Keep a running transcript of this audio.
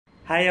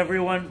Hi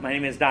everyone, my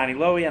name is Donnie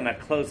Lowy. I'm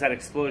at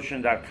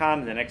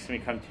Closeout The next time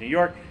you come to New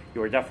York,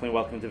 you are definitely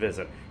welcome to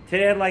visit.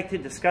 Today I'd like to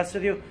discuss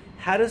with you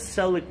how to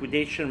sell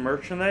liquidation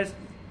merchandise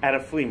at a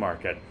flea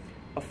market.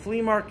 A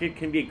flea market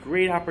can be a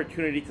great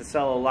opportunity to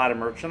sell a lot of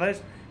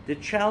merchandise. The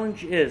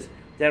challenge is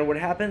that what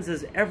happens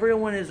is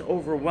everyone is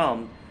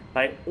overwhelmed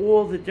by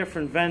all the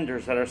different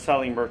vendors that are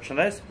selling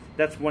merchandise.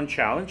 That's one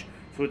challenge.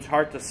 So it's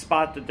hard to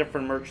spot the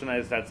different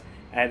merchandise that's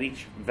at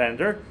each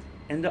vendor.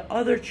 And the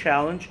other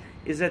challenge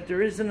is that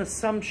there is an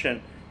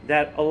assumption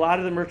that a lot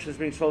of the merchandise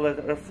being sold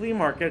at a flea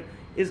market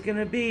is going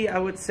to be, I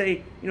would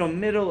say,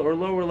 middle or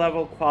lower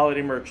level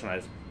quality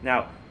merchandise.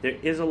 Now, there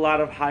is a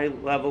lot of high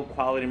level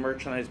quality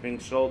merchandise being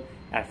sold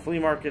at flea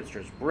markets.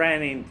 There's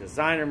brand name,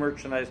 designer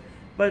merchandise.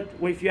 But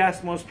if you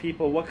ask most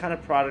people what kind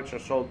of products are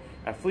sold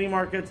at flea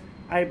markets,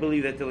 I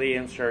believe that they'll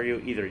answer you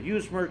either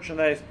used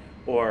merchandise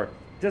or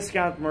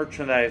discount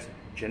merchandise,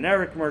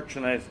 generic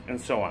merchandise,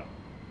 and so on.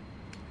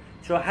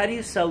 So how do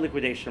you sell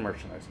liquidation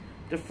merchandise?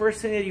 The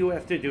first thing that you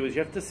have to do is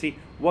you have to see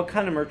what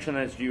kind of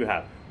merchandise do you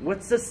have.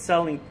 What's the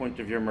selling point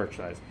of your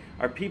merchandise?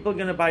 Are people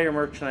going to buy your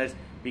merchandise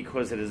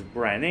because it is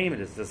brand name, it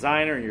is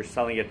designer, and you're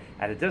selling it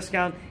at a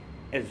discount?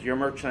 Is your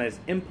merchandise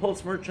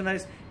impulse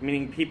merchandise,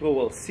 meaning people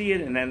will see it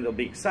and then they'll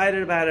be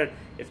excited about it?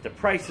 If the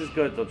price is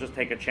good, they'll just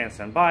take a chance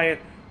and buy it.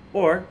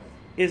 Or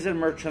is it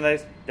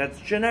merchandise that's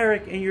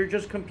generic and you're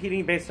just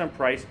competing based on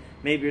price?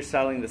 Maybe you're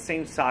selling the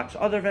same socks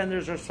other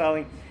vendors are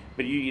selling,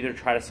 but you either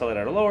try to sell it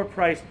at a lower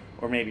price,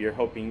 or maybe you're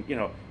hoping, you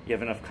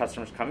have enough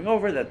customers coming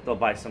over that they'll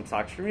buy some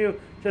socks from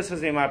you, just as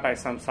they might buy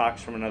some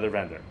socks from another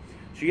vendor.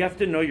 So you have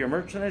to know your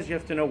merchandise. You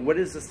have to know what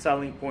is the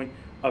selling point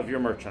of your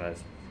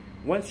merchandise.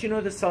 Once you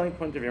know the selling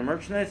point of your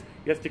merchandise,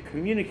 you have to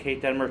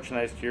communicate that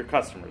merchandise to your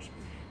customers.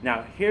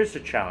 Now, here's the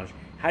challenge.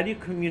 How do you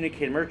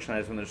communicate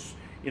merchandise when there's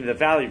the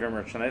value of your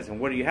merchandise, and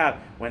what do you have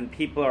when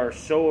people are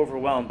so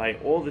overwhelmed by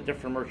all the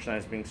different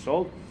merchandise being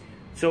sold?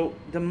 So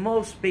the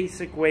most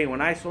basic way,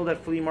 when I sold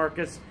at flea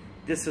markets,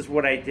 this is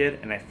what I did,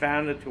 and I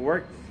found it to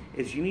work,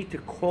 is you need to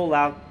call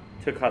out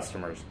to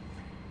customers.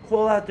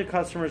 Call out to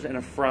customers in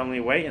a friendly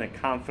way, in a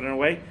confident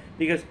way,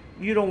 because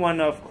you don't want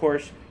to, of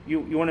course,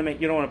 you don't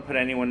want to put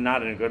anyone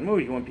not in a good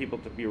mood. You want people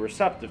to be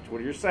receptive to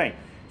what you're saying.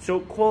 So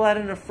call out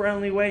in a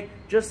friendly way,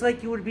 just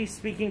like you would be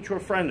speaking to a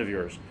friend of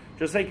yours.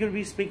 Just like you would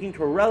be speaking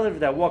to a relative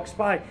that walks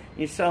by, and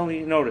you suddenly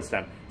notice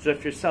them. So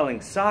if you're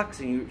selling socks,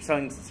 and you're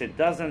selling, say, a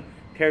dozen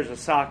pairs of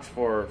socks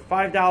for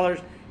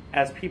 $5,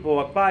 as people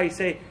walk by, you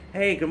say,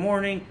 "Hey, good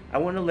morning. I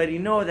want to let you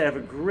know that I have a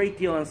great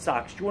deal on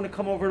socks. Do you want to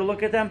come over to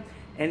look at them?"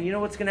 And you know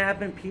what's going to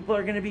happen? People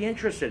are going to be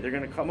interested. They're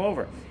going to come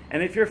over.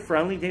 And if you're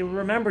friendly, they will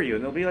remember you.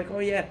 And they'll be like, "Oh,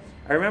 yeah,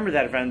 I remember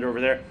that vendor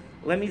over there.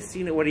 Let me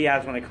see what he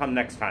has when I come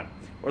next time.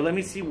 Or let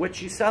me see what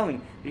she's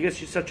selling because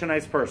she's such a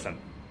nice person."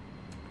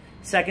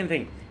 Second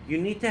thing, you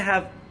need to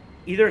have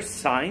either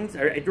signs,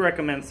 or I do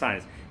recommend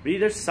signs, but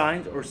either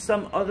signs or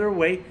some other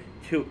way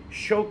to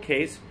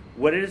showcase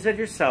what it is that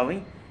you're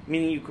selling.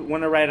 Meaning you could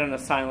want to write on a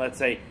sign, let's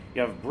say,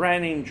 you have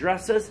brand name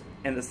dresses,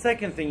 and the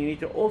second thing, you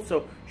need to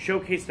also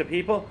showcase to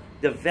people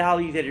the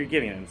value that you're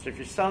giving them. So if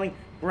you're selling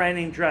brand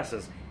name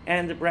dresses,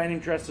 and the brand name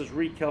dresses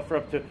retail for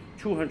up to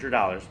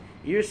 $200,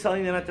 you're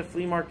selling them at the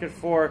flea market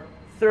for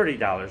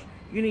 $30,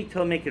 you need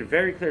to make it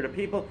very clear to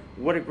people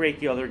what a great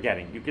deal they're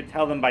getting. You could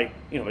tell them by,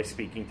 by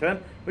speaking to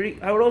them, but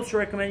I would also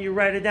recommend you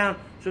write it down,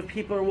 so if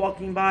people are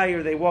walking by,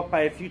 or they walk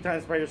by a few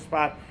times by your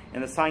spot,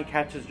 and the sign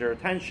catches their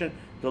attention,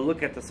 they'll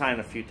look at the sign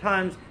a few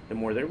times. The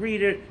more they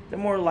read it, the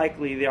more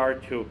likely they are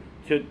to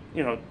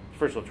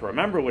first of all, to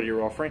remember what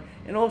you're offering,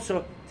 and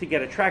also to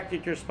get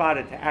attracted to your spot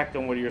and to act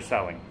on what you're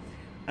selling.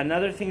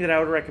 Another thing that I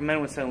would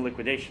recommend when selling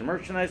liquidation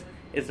merchandise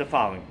is the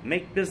following.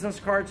 Make business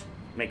cards,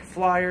 make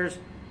flyers,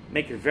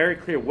 make it very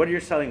clear what you're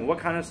selling, what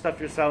kind of stuff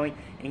you're selling,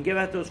 and give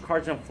out those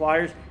cards and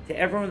flyers to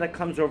everyone that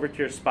comes over to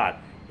your spot.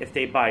 If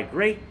they buy,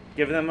 great.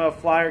 Give them a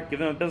flyer, give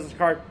them a business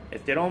card.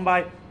 If they don't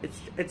buy,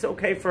 it's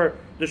okay for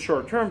the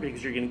short term,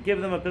 because you're going to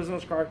give them a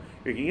business card,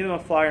 you're going to give them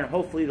a flyer, and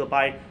hopefully they'll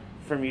buy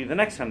from you the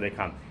next time they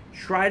come.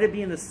 Try to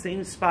be in the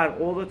same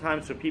spot all the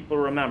time so people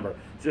remember.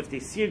 So if they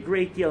see a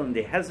great deal and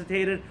they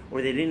hesitated,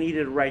 or they didn't need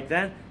it right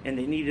then and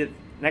they need it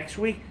next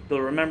week, they'll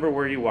remember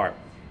where you are.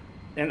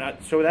 And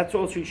so that's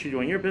also you should do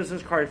on your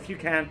business card if you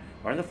can,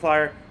 or on the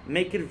flyer.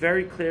 Make it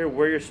very clear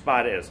where your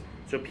spot is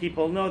so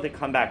people know they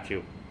come back to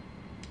you.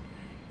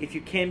 If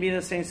you can't be in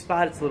the same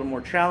spot, it's a little more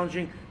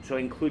challenging, so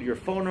include your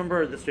phone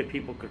number. This way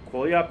people could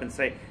call you up and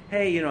say,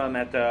 "Hey, I'm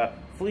at the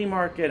flea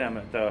market, I'm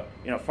at the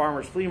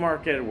farmer's flea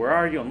market, where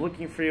are you? I'm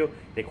looking for you."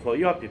 They call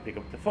you up, you pick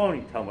up the phone,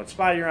 you tell them what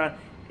spot you're on,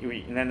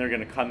 and then they're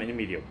going to come and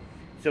meet you.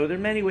 So there are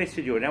many ways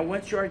to do it. Now,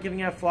 once you are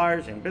giving out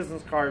flyers and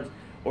business cards,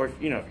 or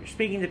if you're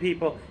speaking to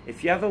people,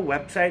 if you have a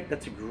website,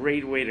 that's a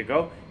great way to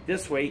go.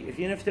 This way,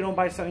 even if they don't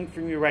buy something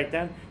from you right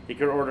then, they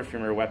could order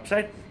from your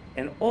website.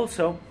 And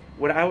also,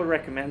 what I would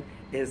recommend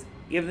is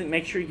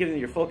make sure you give them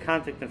your full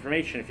contact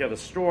information if you have a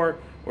store,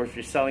 or if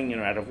you're selling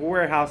out of a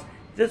warehouse.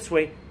 This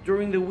way,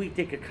 during the week,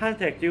 they could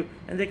contact you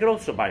and they could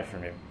also buy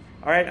from you.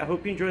 All right, I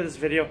hope you enjoyed this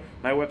video.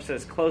 My website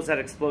is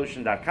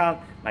closeoutexplosion.com.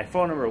 My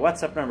phone number,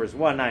 WhatsApp number is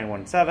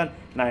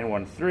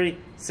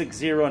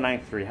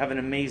 1917-913-6093. Have an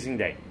amazing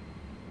day.